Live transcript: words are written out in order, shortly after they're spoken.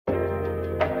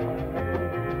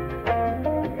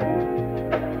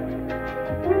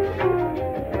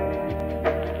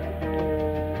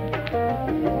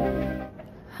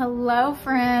Hello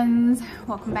friends,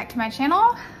 welcome back to my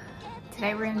channel.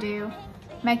 Today we're gonna do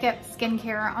makeup,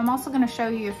 skincare. I'm also gonna show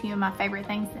you a few of my favorite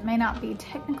things that may not be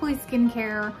technically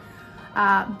skincare,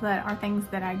 but are things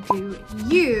that I do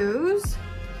use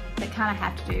that kind of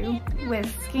have to do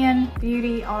with skin,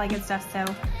 beauty, all that good stuff. So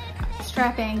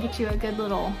strap in, get you a good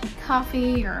little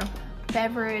coffee or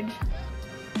beverage.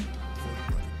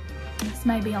 This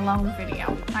may be a long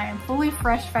video. I am fully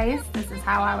fresh faced. This is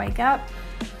how I wake up.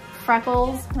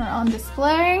 Freckles are on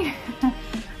display.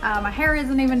 My hair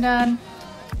isn't even done.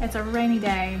 It's a rainy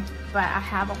day, but I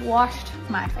have washed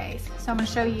my face. So I'm gonna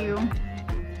show you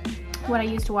what I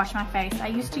use to wash my face. I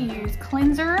used to use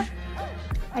cleanser.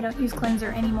 I don't use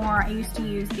cleanser anymore. I used to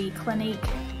use the Clinique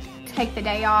Take the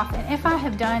Day Off. And if I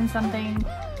have done something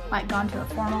like gone to a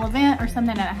formal event or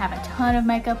something that I have a ton of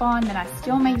makeup on, then I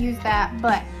still may use that.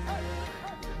 But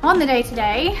on the day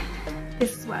today,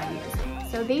 this is what I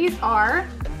use. So these are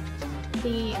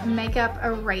the makeup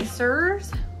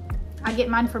erasers. I get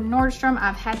mine from Nordstrom.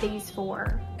 I've had these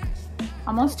for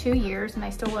almost 2 years and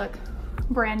they still look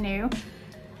brand new.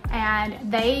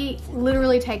 And they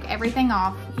literally take everything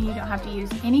off and you don't have to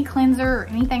use any cleanser or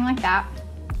anything like that.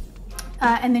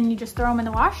 And then you just throw them in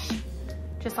the wash,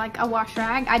 just like a wash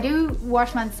rag. I do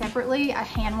wash mine separately. I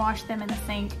hand wash them in the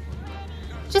sink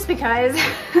just because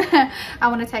I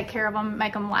want to take care of them,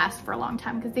 make them last for a long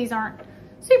time, because these aren't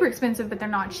super expensive, but they're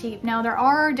not cheap. Now there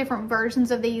are different versions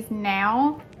of these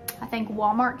now. I think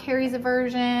Walmart carries a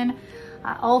version,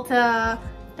 Ulta.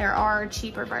 There are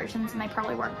cheaper versions and they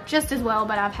probably work just as well,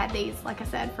 but I've had these, like I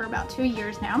said, for about 2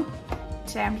 years now.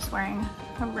 Today I'm just wearing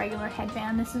a regular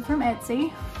headband. This is from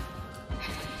Etsy.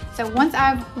 So once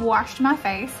I've washed my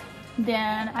face,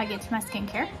 then I get to my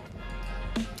skincare.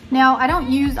 Now I don't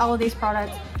use all of these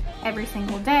products every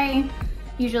single day.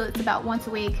 Usually it's about once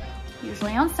a week,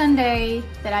 usually on Sunday,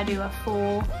 that I do a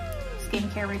full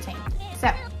skincare routine.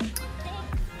 So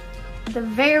the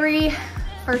very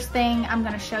first thing I'm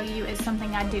gonna show you is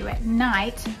something I do at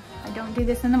night. I don't do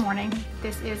this in the morning.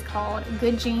 This is called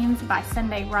Good Genes by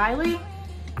Sunday Riley.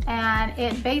 And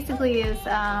it basically is,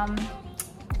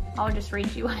 I'll just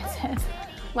read you what it says.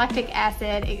 Lactic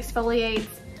acid exfoliates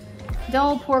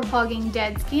dull, pore clogging,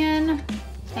 dead skin,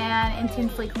 and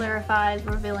intensely clarifies,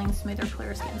 revealing smoother,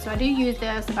 clear skin. So I do use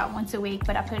this about once a week,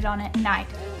 but I put it on at night.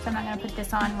 So I'm not gonna put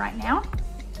this on right now.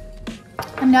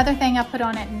 Another thing I put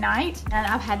on at night, and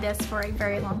I've had this for a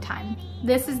very long time.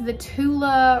 This is the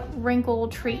Tula Wrinkle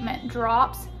Treatment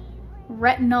Drops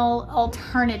Retinol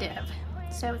Alternative.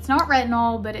 So it's not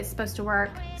retinol, but it's supposed to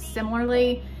work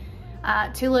similarly.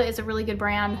 Tula is a really good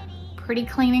brand, pretty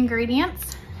clean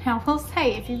ingredients. Now I will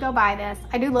say, if you go buy this,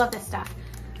 I do love this stuff.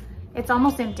 It's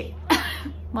almost empty.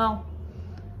 Well,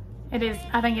 it is,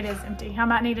 I think it is empty. I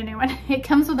might need a new one. It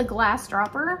comes with a glass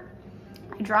dropper.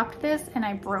 I dropped this and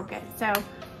I broke it. So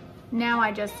now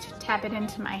I just tap it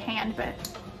into my hand, but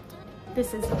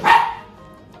this is,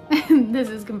 this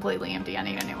is completely empty. I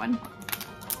need a new one.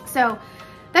 So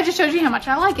that just shows you how much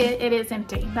I like it. It is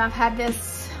empty. I've had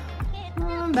this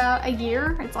about a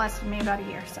year. It's lasted me about a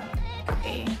year, so.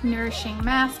 A nourishing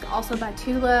mask, also by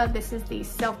Tula. This is the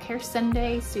Self-Care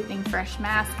Sunday Soothing Fresh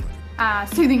Mask,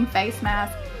 Soothing Face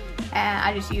Mask. And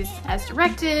I just use as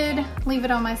directed, leave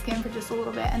it on my skin for just a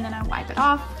little bit, and then I wipe it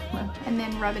off, and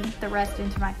then rub the rest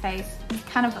into my face. It's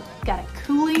kind of got a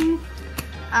cooling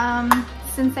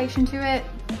sensation to it.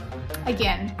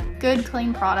 Again, good,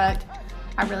 clean product.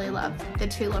 I really love the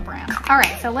Tula brand. All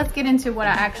right, so let's get into what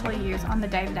I actually use on the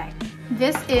day-to-day.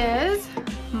 This is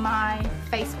my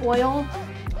face oil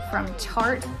from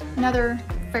Tarte, another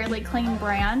fairly clean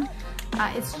brand.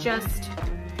 It's just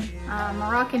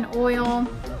Moroccan oil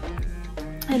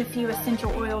and a few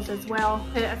essential oils as well.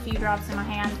 Put a few drops in my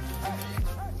hand,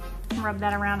 rub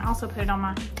that around. I also put it on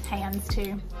my hands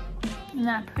too. And then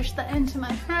I push that into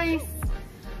my face,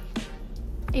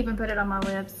 even put it on my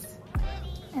lips.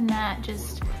 And that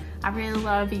just, I really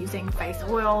love using face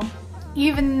oil.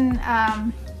 Even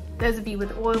those of you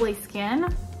with oily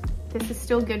skin, this is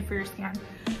still good for your skin.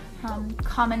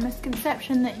 Common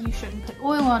misconception that you shouldn't put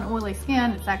oil on oily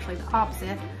skin. It's actually the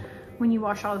opposite. When you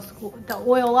wash all the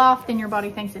oil off, then your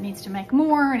body thinks it needs to make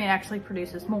more and it actually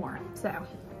produces more. So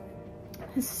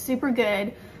it's super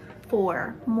good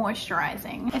for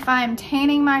moisturizing. If I'm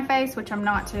tanning my face, which I'm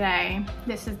not today,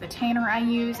 this is the tanner I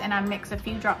use, and I mix a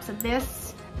few drops of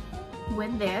this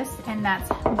with this, and that's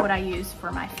what I use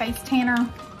for my face tanner.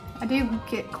 I do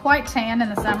get quite tan in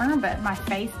the summer, but my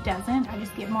face doesn't. I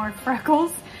just get more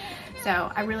freckles.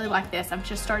 So I really like this. I've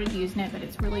just started using it, but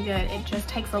it's really good. It just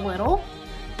takes a little.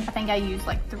 I think I use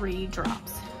like 3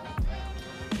 drops.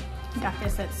 Got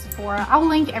this at Sephora. I will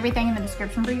link everything in the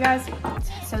description for you guys.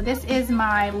 So this is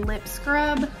my lip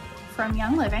scrub from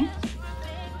Young Living.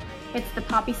 It's the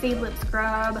poppy seed lip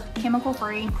scrub, chemical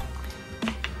free.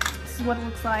 This is what it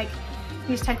looks like.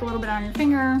 You just take a little bit on your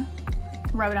finger,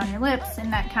 rub it on your lips,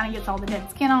 and that kind of gets all the dead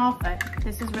skin off, but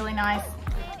this is really nice.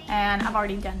 And I've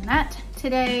already done that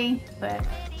today, but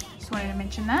just wanted to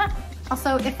mention that.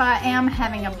 Also, if I am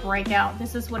having a breakout,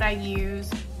 this is what I use.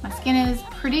 My skin is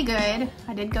pretty good.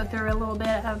 I did go through a little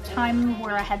bit of time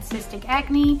where I had cystic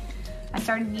acne. I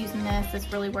started using this. This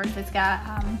really works. It's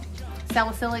got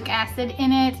salicylic acid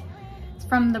in it. It's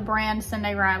from the brand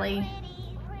Sunday Riley,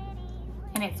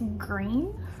 and it's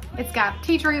green. It's got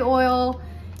tea tree oil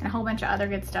and a whole bunch of other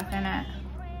good stuff in it.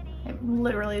 It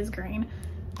literally is green.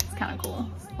 It's kind of cool.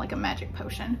 It's like a magic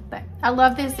potion, but I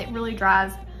love this. It really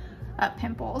dries up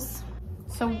pimples.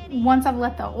 So once I've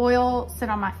let the oil sit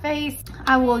on my face,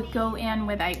 I will go in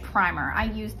with a primer. I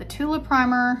use the Tula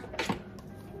primer,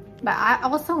 but I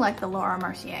also like the Laura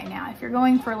Mercier now. If you're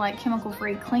going for like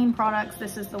chemical-free clean products,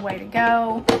 this is the way to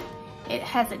go. It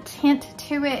has a tint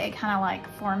to it. It kind of like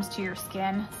forms to your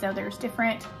skin. So there's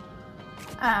different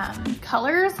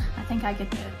colors. I think I get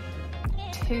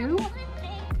the 2.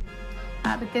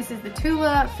 But this is the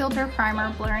Tula Filter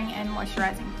Primer, Blurring and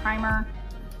Moisturizing Primer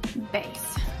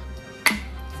Base.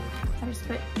 I just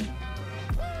put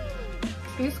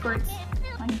 2 squirts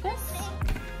like this,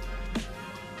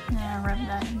 and then I rub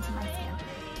that into my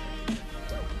skin.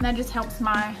 And that just helps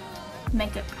my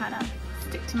makeup kind of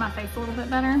stick to my face a little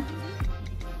bit better.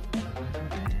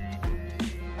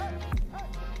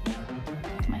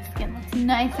 My skin looks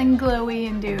nice and glowy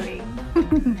and dewy.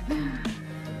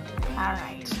 All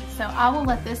right, so I will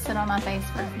let this sit on my face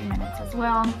for a few minutes as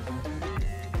well.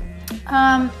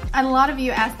 A lot of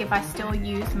you ask if I still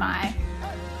use my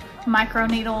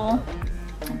microneedle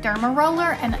derma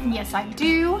roller, and yes, I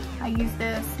do. I use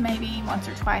this maybe once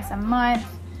or twice a month.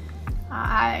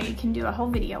 I can do a whole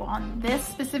video on this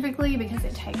specifically because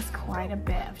it takes quite a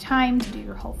bit of time to do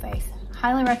your whole face.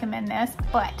 Highly recommend this,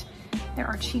 but there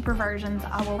are cheaper versions.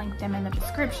 I will link them in the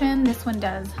description. This one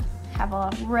does have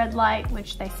a red light,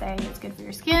 which they say is good for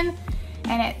your skin,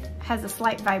 and it has a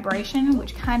slight vibration,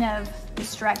 which kind of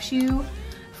distracts you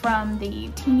from the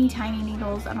teeny tiny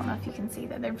needles. I don't know if you can see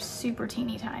that. They're super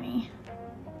teeny tiny.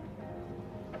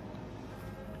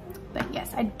 But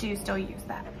yes, I do still use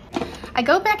that. I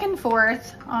go back and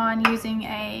forth on using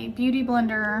a beauty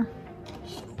blender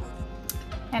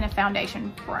and a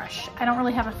foundation brush. I don't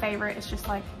really have a favorite. It's just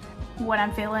like what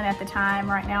I'm feeling at the time.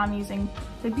 Right now I'm using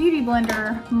the beauty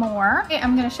blender more.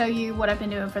 I'm gonna show you what I've been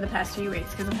doing for the past few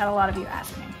weeks because I've had a lot of you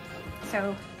ask me.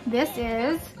 So this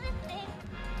is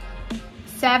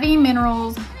Savvy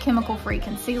Minerals Chemical Free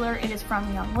Concealer. It is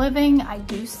from Young Living. I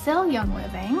do sell Young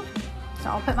Living, so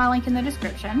I'll put my link in the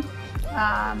description.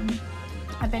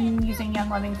 I've been using Young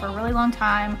Living for a really long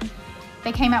time.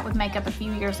 They came out with makeup a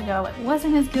few years ago. It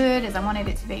wasn't as good as I wanted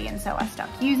it to be, and so I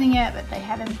stopped using it, but they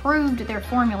have improved their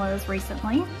formulas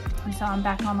recently, and so I'm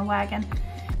back on the wagon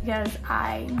because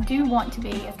I do want to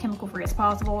be as chemical free as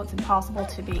possible. It's impossible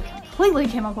to be completely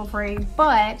chemical free,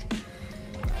 but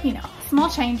you know, small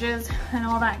changes and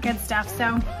all that good stuff.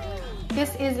 So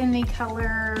this is in the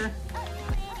color,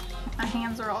 my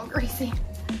hands are all greasy,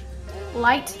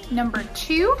 light number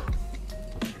 2.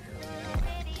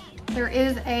 There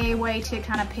is a way to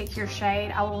kind of pick your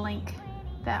shade. I will link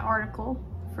that article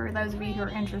for those of you who are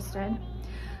interested.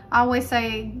 I always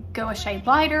say go a shade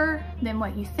lighter than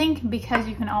what you think because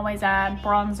you can always add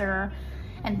bronzer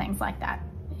and things like that.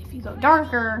 If you go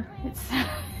darker,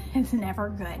 it's never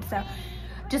good. So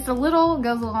just a little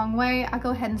goes a long way. I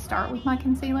go ahead and start with my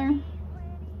concealer.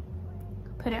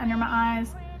 Put it under my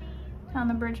eyes, down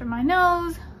the bridge of my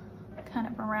nose, kind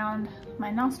of around my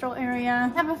nostril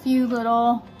area. I have a few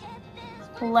little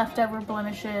leftover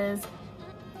blemishes,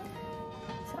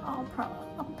 so I'll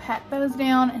pat those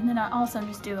down, and then I also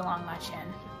just do along my chin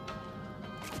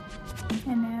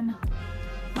and then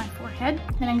my forehead.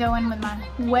 Then I go in with my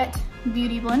wet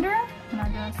beauty blender and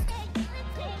I just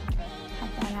pat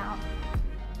that out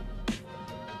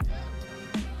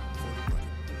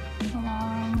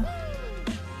along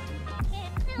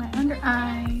my under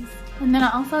eyes, and then I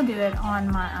also do it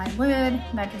on my eyelid.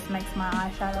 That just makes my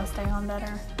eyeshadow stay on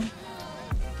better.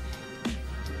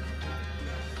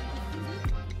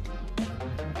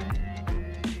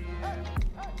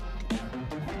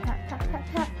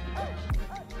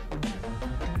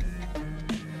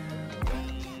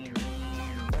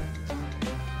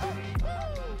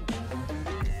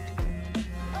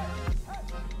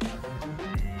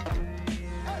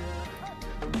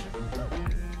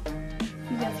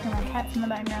 You guys hear my cats in the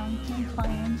background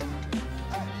playing.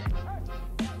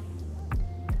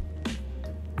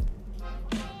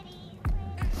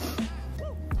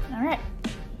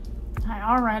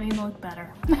 I already look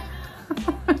better.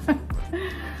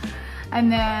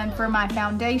 And then for my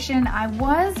foundation, I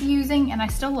was using, and I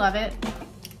still love it.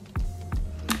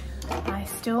 I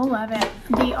still love it.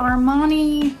 The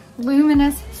Armani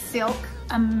Luminous Silk,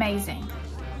 amazing.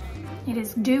 It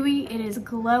is dewy, it is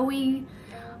glowy.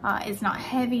 It's not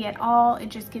heavy at all. It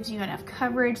just gives you enough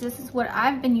coverage. This is what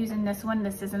I've been using this one.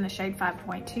 This is in the shade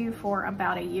 5.2 for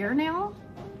about a year now,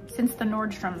 since the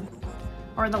Nordstrom,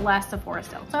 or the last Sephora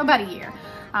sale. So about a year.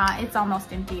 It's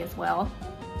almost empty as well.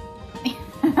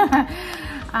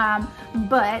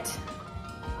 But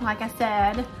like I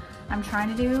said, I'm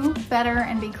trying to do better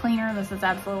and be cleaner. This is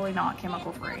absolutely not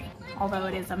chemical free, although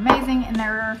it is amazing, and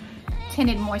their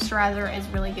tinted moisturizer is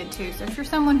really good too. So if you're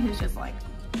someone who's just like,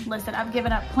 listen, I've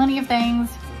given up plenty of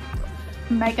things,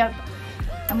 makeup,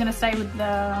 I'm gonna stay with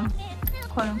the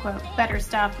quote unquote better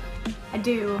stuff, I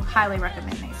do highly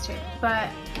recommend these two. But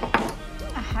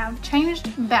I have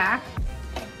changed back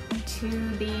to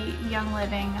the Young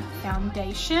Living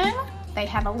foundation. They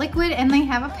have a liquid and they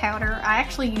have a powder. I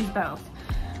actually use both.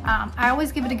 I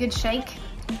always give it a good shake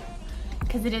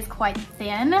because it is quite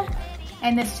thin,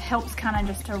 and this helps kind of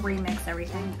just to remix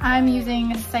everything. I'm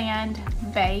using Sand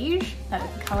Beige. That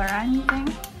is the color I'm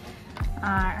using.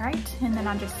 All right, and then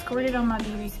I just squirt it on my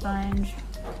beauty sponge.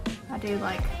 I do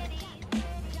like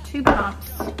 2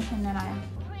 pumps, and then I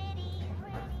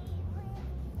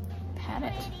pat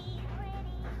it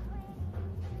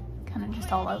kind of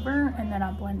just all over, and then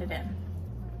I blend it in.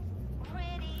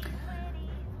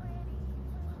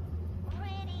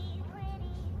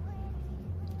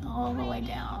 All the way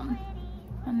down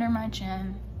under my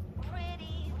chin.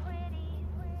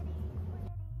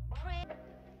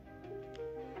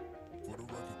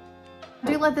 I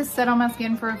do let this sit on my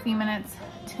skin for a few minutes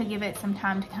to give it some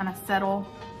time to kind of settle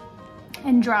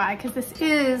and dry, because this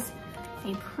is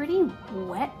a pretty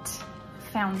wet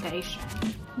foundation.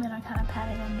 And then I kind of pat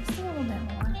it in just a little bit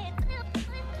more.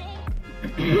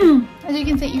 As you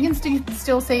can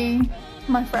still see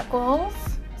my freckles,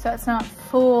 so it's not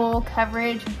full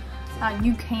coverage.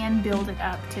 You can build it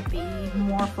up to be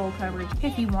more full coverage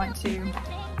if you want to.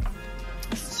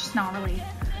 It's just not really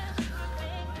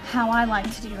how I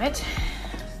like to do it.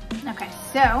 Okay,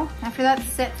 so after that's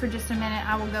set for just a minute,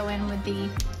 I will go in with the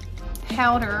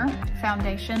powder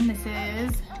foundation. This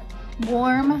is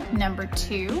Warm number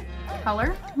 2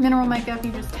 color. Mineral makeup,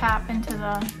 you just tap into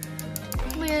the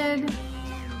lid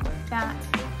like that.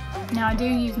 Now I do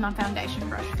use my foundation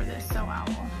brush for this, so I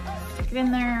will stick it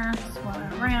in there, swirl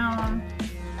it around,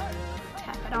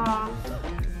 tap it off,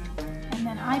 and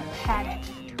then I pat it.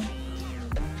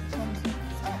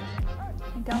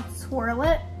 I don't swirl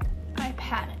it, I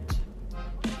pat it.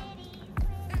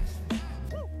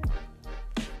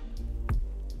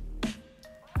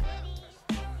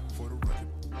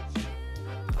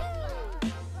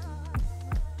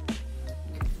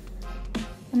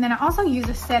 And then I also use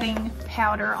a setting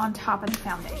powder on top of the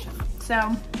foundation.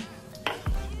 So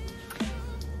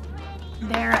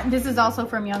this is also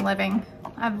from Young Living.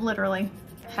 I've literally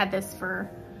had this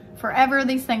for forever.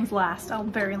 These things last a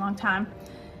very long time.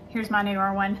 Here's my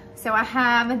newer one. So I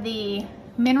have the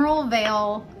Mineral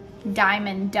Veil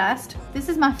Diamond Dust. This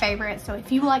is my favorite. So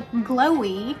if you like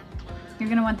glowy, you're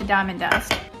gonna want the Diamond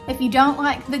Dust. If you don't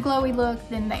like the glowy look,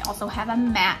 then they also have a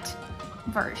matte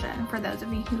version for those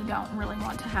of you who don't really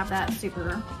want to have that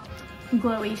super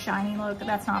glowy, shiny look.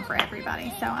 That's not for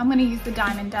everybody. So I'm gonna use the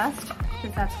Diamond Dust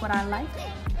because that's what I like.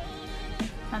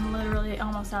 I'm literally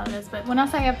almost out of this, but when I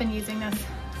say I've been using this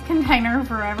container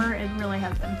forever, it really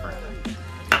has been forever.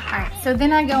 All right, so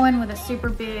then I go in with a super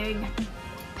big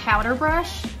powder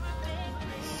brush,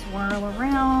 swirl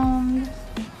around,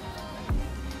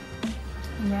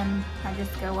 and then I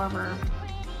just go over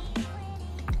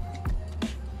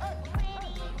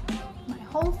my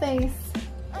whole face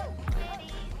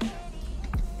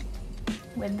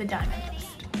with the Diamond Dust.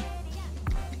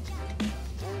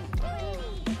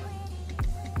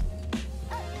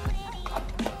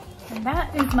 And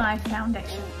that is my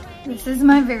foundation. This is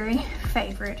my very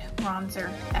favorite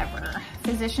bronzer ever.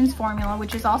 Physicians Formula,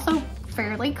 which is also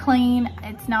fairly clean.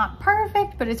 It's not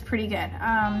perfect, but it's pretty good.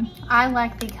 I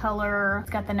like the color.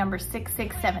 It's got the number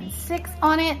 6676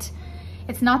 on it.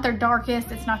 It's not their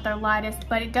darkest, it's not their lightest,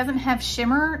 but it doesn't have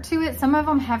shimmer to it. Some of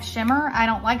them have shimmer. I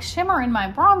don't like shimmer in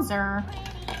my bronzer.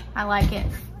 I like it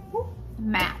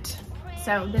matte.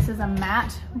 So this is a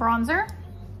matte bronzer.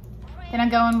 Then I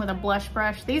go in with a blush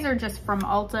brush. These are just from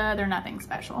Ulta, they're nothing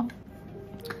special.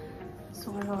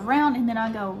 Swirl around, and then I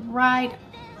go right,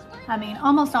 I mean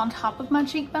almost on top of my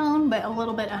cheekbone, but a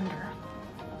little bit under.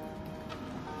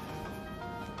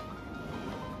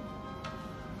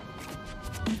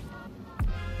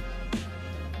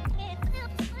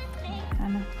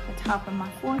 the top of my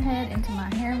forehead into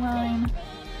my hairline.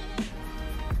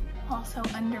 Also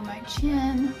under my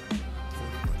chin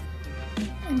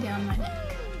and down my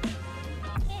neck.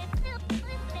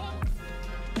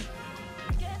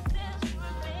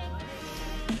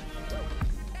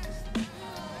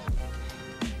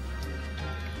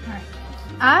 Alright,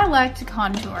 I like to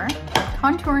contour.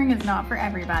 Contouring is not for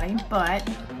everybody, but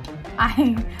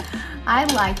I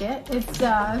like it. It's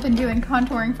I've been doing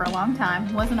contouring for a long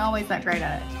time. Wasn't always that great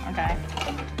at it, okay?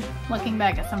 Looking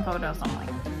back at some photos, I'm like,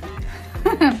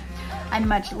 I'm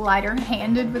much lighter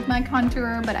handed with my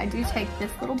contour, but I do take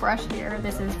this little brush here.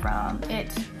 This is from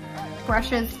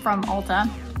brushes from Ulta.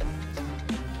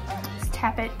 Just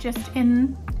tap it just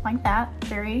in like that.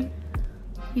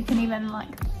 You can even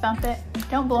like thump it.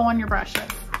 Don't blow on your brushes.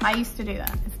 I used to do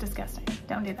that. It's disgusting.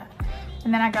 Don't do that.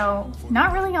 And then I go,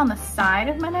 not really on the side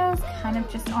of my nose, kind of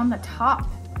just on the top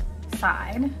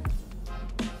side.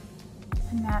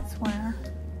 And that's where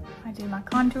I do my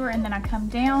contour, and then I come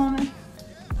down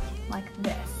like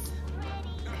this.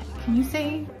 Okay. Can you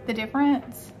see the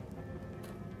difference?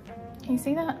 Can you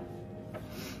see that?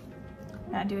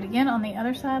 And I do it again on the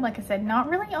other side. Like I said, not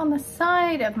really on the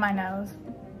side of my nose,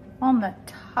 on the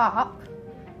top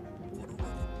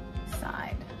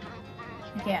side.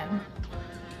 Again.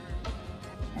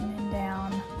 And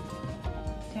then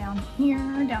down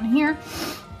here.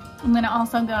 I'm gonna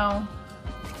also go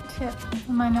tip of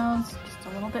my nose, just a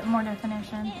little bit more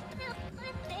definition.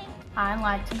 I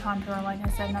like to contour, like I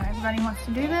said, not everybody wants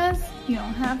to do this. You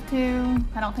don't have to.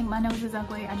 I don't think my nose is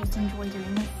ugly. I just enjoy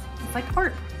doing this. It's like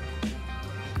art.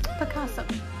 Picasso.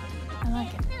 I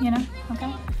like it, you know,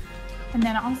 okay? And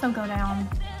then I also go down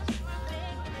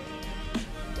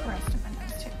the rest of my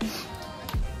nose too.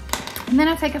 And then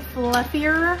I take a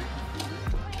fluffier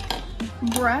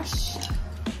brush,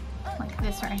 like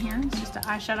this right here. It's just an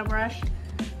eyeshadow brush.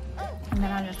 And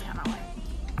then I just kind of like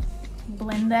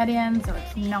blend that in so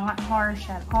it's not harsh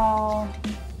at all.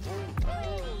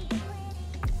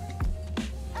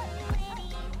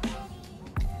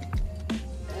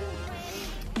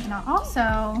 And I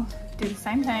also do the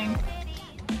same thing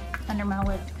under my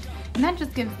lip. And that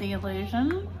just gives the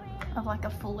illusion of like a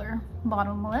fuller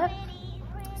bottom lip.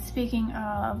 Speaking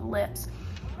of lips,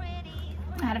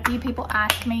 I had a few people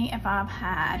ask me if I've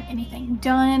had anything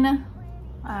done.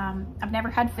 I've never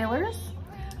had fillers.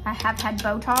 I have had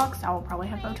Botox. I will probably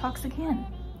have Botox again.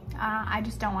 I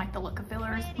just don't like the look of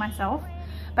fillers myself.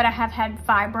 But I have had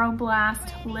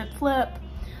fibroblast lip flip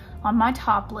on my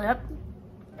top lip.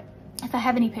 If I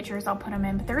have any pictures, I'll put them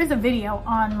in. But there is a video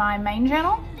on my main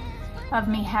channel of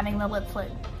me having the lip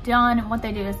flip done. And what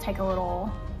they do is take a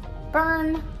little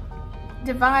burn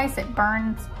device. It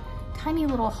burns tiny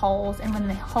little holes. And when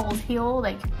the holes heal,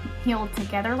 they heal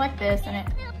together like this. And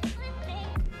it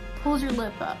pulls your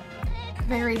lip up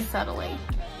very subtly.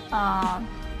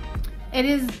 It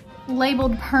is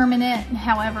labeled permanent,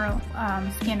 however,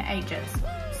 skin ages.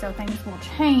 So things will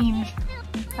change.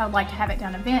 I would like to have it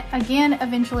done again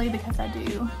eventually because I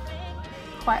do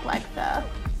quite like the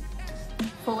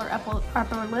fuller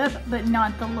upper lip, but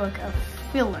not the look of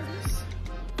fillers.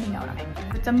 You know what I mean?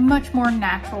 It's a much more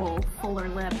natural fuller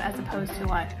lip as opposed to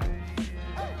like,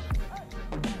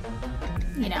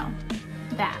 you know,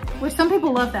 that. Which some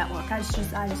people love that look. I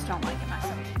just don't like it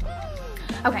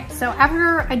myself. Okay, so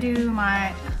after I do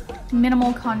my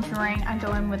minimal contouring, I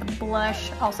go in with a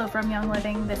blush, also from Young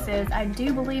Living. This is I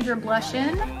Do Believe You're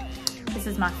Blushin'. This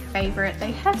is my favorite.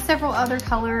 They have several other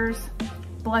colors,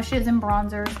 blushes and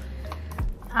bronzers.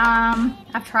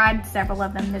 I've tried several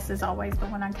of them. This is always the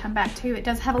one I come back to. It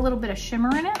does have a little bit of shimmer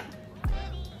in it.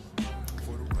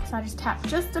 So I just tap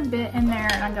just a bit in there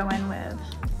and I go in with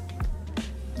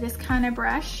this kind of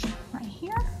brush right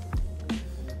here.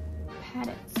 Pat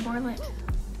it, swirl it,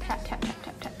 tap, tap, tap,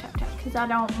 tap, tap, tap, tap, because I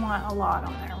don't want a lot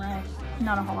on there, right?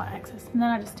 Not a whole lot of excess. And then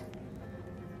I just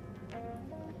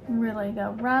really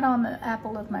go right on the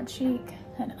apple of my cheek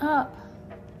and up,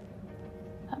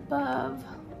 above,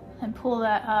 and pull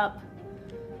that up.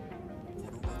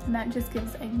 And that just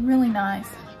gives a really nice,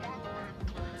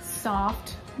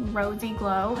 soft, rosy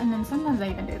glow. And then sometimes I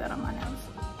even do that on my nose.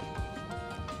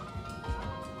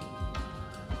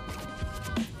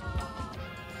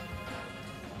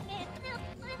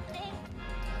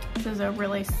 This is a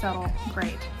really subtle,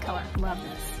 great color. Love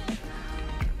this.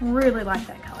 Really like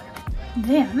that color.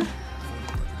 Then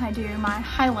I do my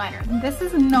highlighter. This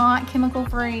is not chemical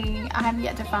free. I have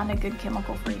yet to find a good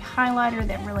chemical free highlighter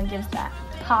that really gives that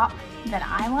pop that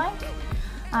I like.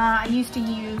 I used to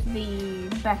use the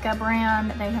Becca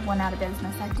brand. They have went out of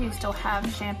business. I do still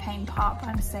have Champagne Pop.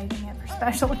 I'm saving it for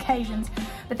special occasions.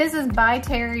 But this is by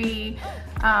Terry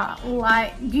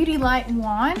Beauty Light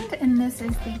Wand, and this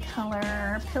is the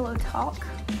color Pillow Talk.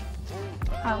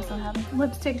 I also have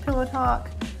lipstick Pillow Talk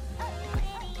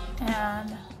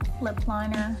and lip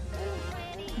liner.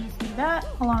 Just do that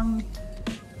along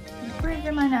the bridge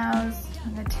of my nose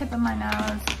and the tip of my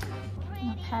nose.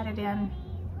 I'll pat it in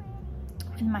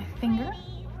my finger.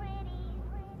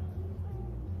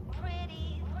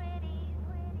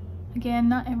 Again,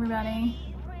 not everybody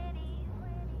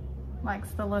likes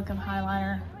the look of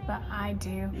highlighter, but I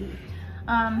do.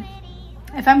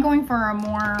 If I'm going for a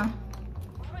more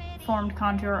formed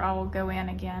contour, I will go in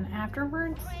again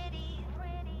afterwards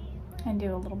and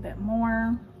do a little bit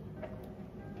more,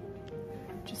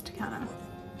 just to kind of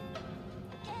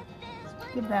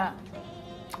give that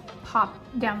pop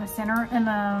down the center and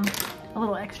a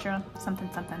little extra something.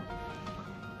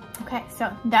 Okay,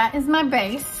 so that is my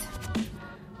base,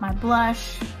 my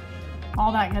blush,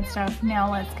 all that good stuff.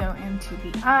 Now let's go into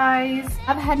the eyes.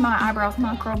 I've had my eyebrows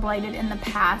microbladed in the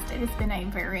past. It has been a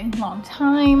very long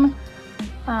time.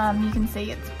 You can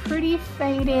see it's pretty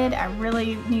faded. I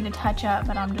really need a touch up,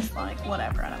 but I'm just like,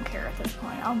 whatever, I don't care at this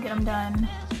point. I'll get them done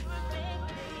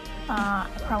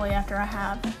probably after I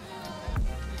have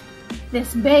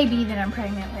this baby that I'm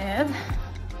pregnant with.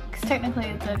 Because technically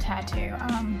it's a tattoo.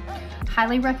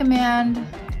 Highly recommend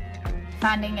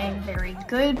finding a very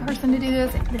good person to do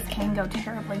this. This can go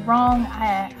terribly wrong.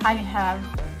 I have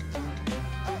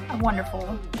a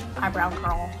wonderful eyebrow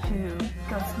girl who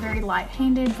goes very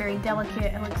light-handed, very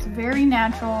delicate. It looks very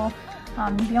natural.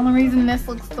 The only reason this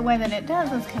looks the way that it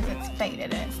does is because it's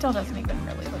faded, and it still doesn't even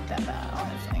really look that bad,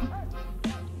 honestly.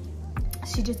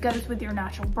 She just goes with your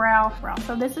natural brow.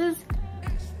 So this is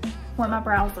what my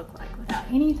brows look like without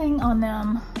anything on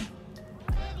them.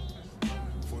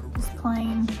 Just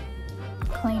plain,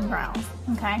 clean brows,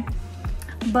 okay?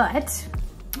 But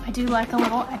I do like a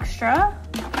little extra.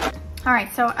 All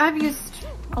right, so I've used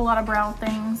a lot of brow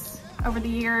things over the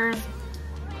years.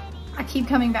 I keep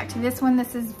coming back to this one.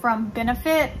 This is from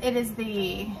Benefit. It is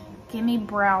the Gimme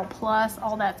Brow Plus.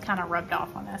 All that's kind of rubbed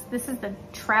off on this. This is the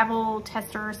travel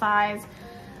tester size.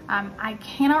 I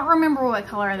cannot remember what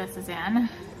color this is in. I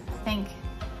think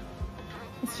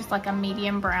it's just like a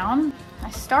medium brown.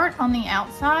 I start on the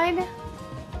outside,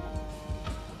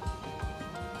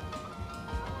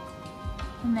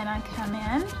 and then I come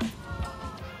in.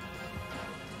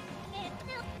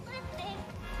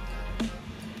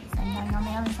 Same thing on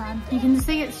the other side. You can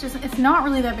see it's not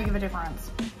really that big of a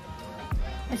difference.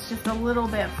 It's just a little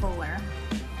bit fuller.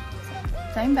 So,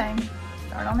 same thing,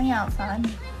 start on the outside.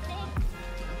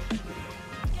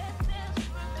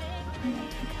 And then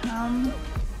come in.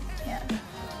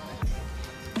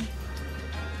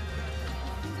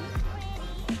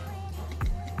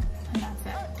 And that's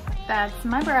it. That's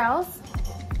my brows.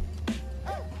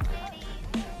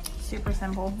 Super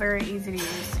simple, very easy to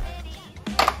use.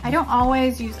 I don't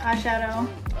always use eyeshadow,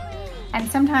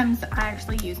 and sometimes I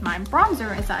actually use my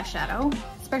bronzer as eyeshadow,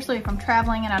 especially if I'm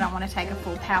traveling and I don't want to take a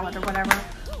full palette or whatever.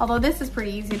 Although this is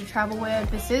pretty easy to travel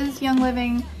with. This is Young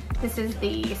Living. This is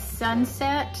the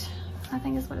Sunset, I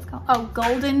think is what it's called. Oh,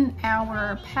 Golden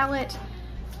Hour palette,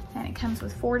 and it comes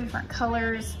with 4 different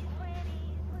colors.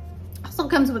 Also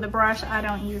comes with a brush. I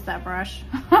don't use that brush.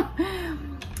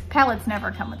 Palettes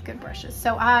never come with good brushes.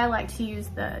 So I like to use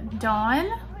the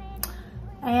Dawn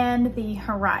and the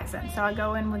Horizon. So I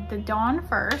go in with the Dawn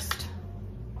first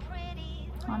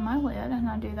on my lid, and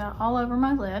I do that all over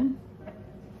my lid.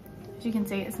 As you can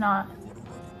see, it's not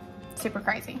super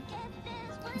crazy.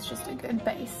 It's just a good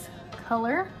base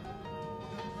color.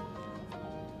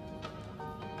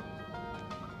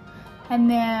 And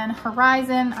then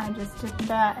Horizon, I just did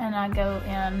that, and I go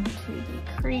into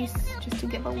the crease just to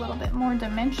give a little bit more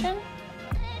dimension.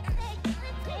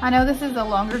 I know this is a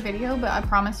longer video, but I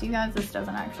promise you guys this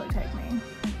doesn't actually take me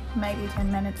maybe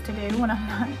 10 minutes to do when I'm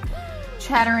not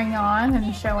chattering on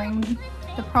and showing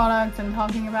the products and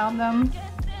talking about them.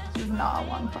 This is not a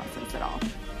long process at all.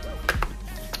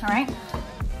 All right,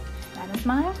 that is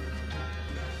my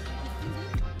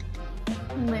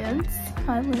lids,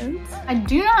 eyelids. I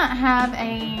do not have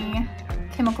a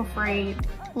chemical-free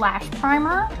lash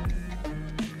primer.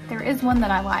 There is one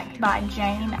that I like by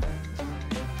Jane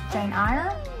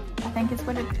Eyre, I think is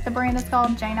what the brand is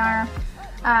called, Jane Eyre.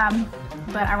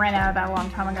 But I ran out of that a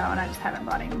long time ago and I just haven't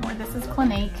bought any more. This is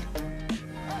Clinique.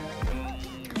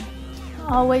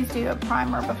 I always do a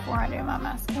primer before I do my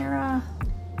mascara.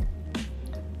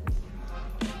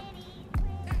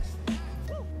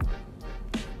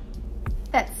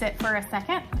 That sit for a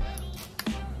second.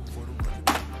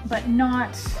 but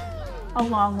not a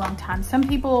long time. Some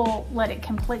people let it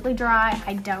completely dry.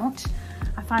 I don't.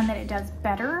 I find that it does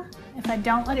better if I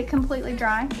don't let it completely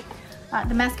dry.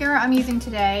 The mascara I'm using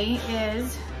today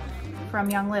is from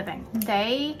Young Living.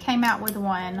 They came out with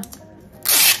one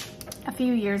a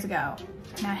few years ago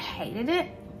and I hated it.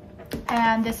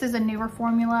 And this is a newer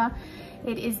formula.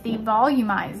 It is the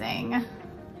volumizing.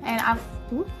 And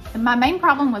my main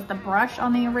problem was the brush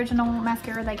on the original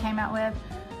mascara they came out with.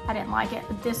 I didn't like it,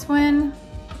 but this one,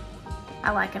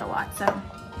 I like it a lot. So,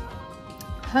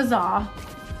 huzzah.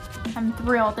 I'm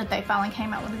thrilled that they finally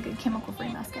came out with a good chemical-free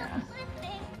mascara.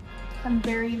 I'm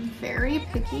very, very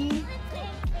picky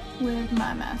with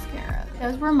my mascara. It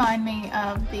does remind me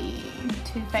of the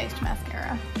Too Faced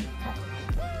mascara.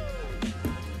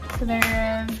 So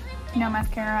there is no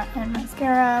mascara and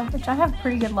mascara, which I have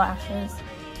pretty good lashes.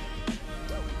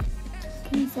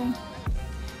 Can you see?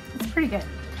 It's pretty good.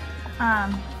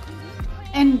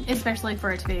 And especially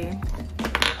for it to be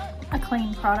a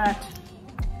clean product.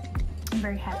 I'm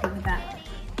very happy with that.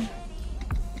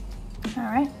 All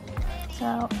right,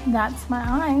 so that's my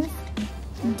eyes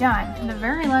done. The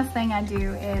very last thing I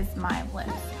do is my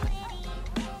lips.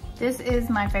 This is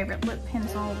my favorite lip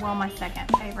pencil. Well, my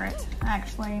second favorite.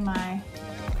 Actually, my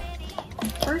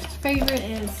first favorite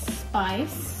is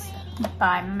Spice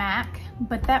by MAC,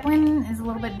 but that one is a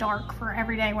little bit dark for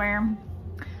everyday wear.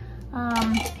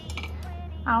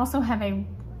 I also have a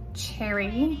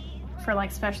cherry for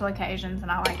like special occasions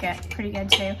and I like it pretty good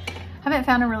too. Haven't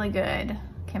found a really good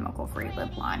chemical-free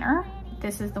lip liner.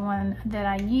 This is the one that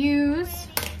I use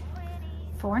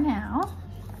for now.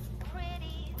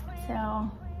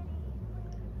 So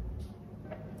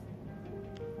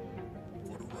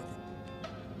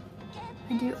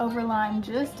I do overline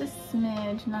just a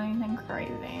smidge, not anything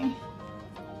crazy.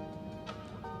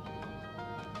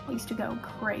 I used to go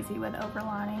crazy with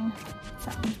overlining.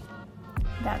 So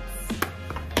that's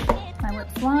my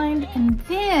lips lined. And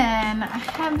then I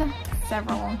have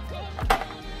several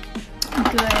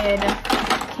good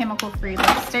chemical-free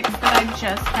lipsticks that I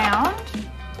just found.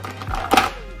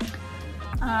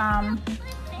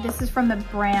 This is from the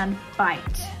brand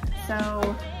Bite.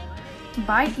 So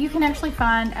Bite you can actually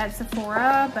find at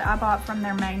Sephora, but I bought from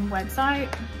their main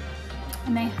website.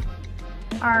 And they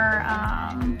are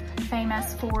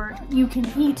famous for, you can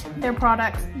eat their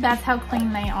products. That's how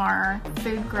clean they are.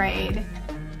 Food grade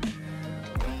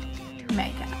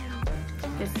makeup.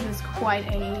 This is quite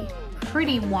a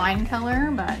pretty wine color,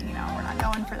 but you know, we're not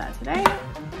going for that today.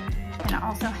 And I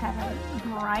also have a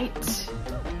bright,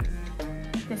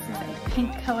 this is a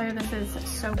pink color. This is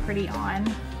so pretty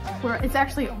on. It's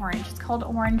actually orange. It's called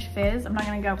Orange Fizz. I'm not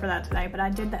gonna go for that today, but I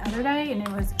did the other day and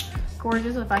it was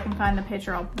gorgeous. If I can find the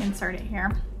picture, I'll insert it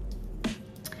here.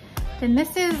 Then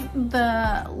this is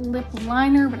the lip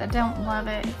liner, but I don't love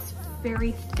it. It's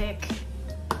very thick,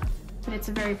 but it's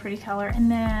a very pretty color. And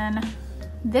then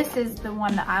this is the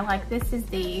one that I like. This is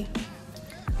the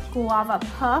Guava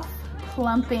Puff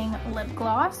Plumping Lip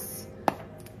Gloss.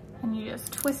 And you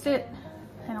just twist it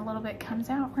and a little bit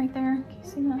comes out right there. Can you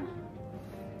see that?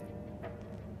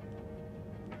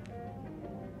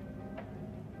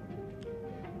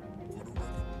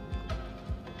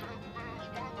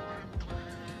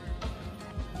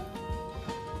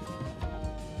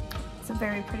 It's a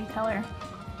very pretty color.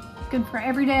 Good for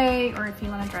every day, or if you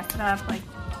want to dress it up, like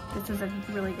this is a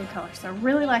really good color. So I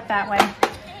really like that way.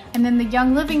 And then the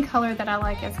Young Living color that I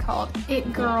like is called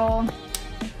It Girl.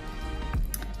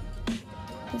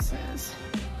 This is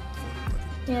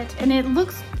it. And it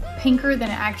looks pinker than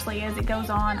it actually is. It goes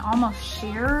on almost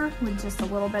sheer with just a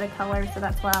little bit of color, so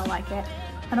that's why I like it.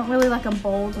 I don't really like a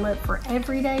bold lip for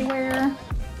everyday wear,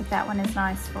 but that one is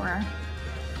nice for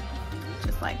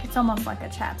just like, it's almost like a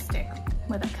chapstick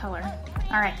with a color.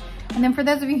 All right, and then for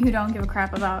those of you who don't give a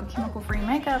crap about chemical-free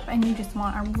makeup and you just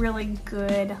want a really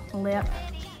good lip,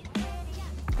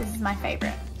 this is my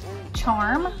favorite.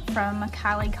 Charm from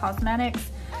Kylie Cosmetics.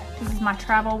 This is my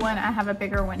travel one. I have a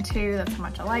bigger one too. That's how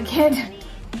much I like it.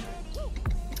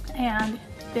 And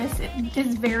this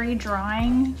is very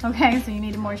drying, okay? So you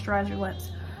need to moisturize your lips.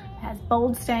 It has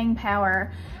bold staying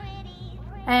power.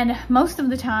 And most of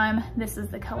the time, this is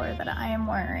the color that I am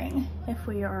wearing if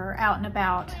we are out and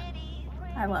about.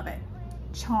 I love it.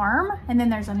 Charm. And then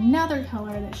there's another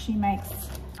color that she makes,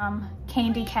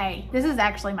 Candy K. This is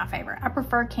actually my favorite. I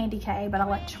prefer Candy K, but I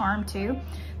like Charm too.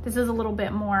 This is a little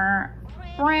bit more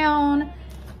brown,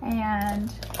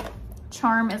 and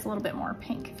Charm is a little bit more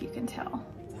pink, if you can tell.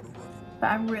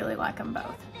 But I really like them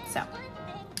both. So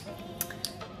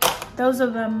those are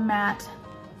the matte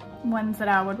ones that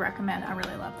I would recommend. I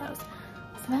really love those.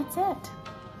 So that's it.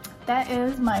 that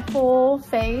is my full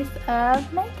face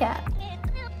of makeup.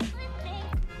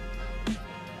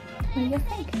 What do you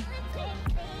think?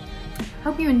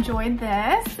 Hope you enjoyed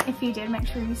this. If you did, make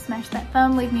sure you smash that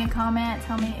thumb, leave me a comment,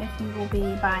 tell me if you will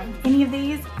be buying any of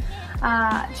these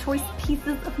choice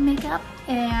pieces of makeup.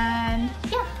 And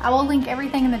yeah, I will link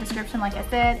everything in the description like I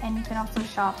said, and you can also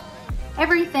shop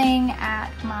everything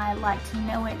at my Like to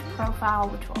Know It profile,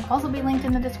 which will also be linked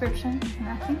in the description. And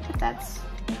I think that that's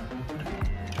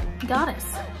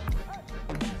Goddess.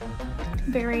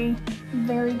 Very,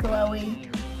 very glowy.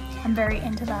 I'm very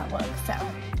into that look, so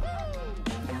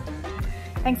yeah.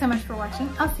 Thanks so much for watching.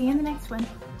 I'll see you in the next one.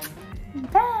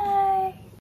 Bye!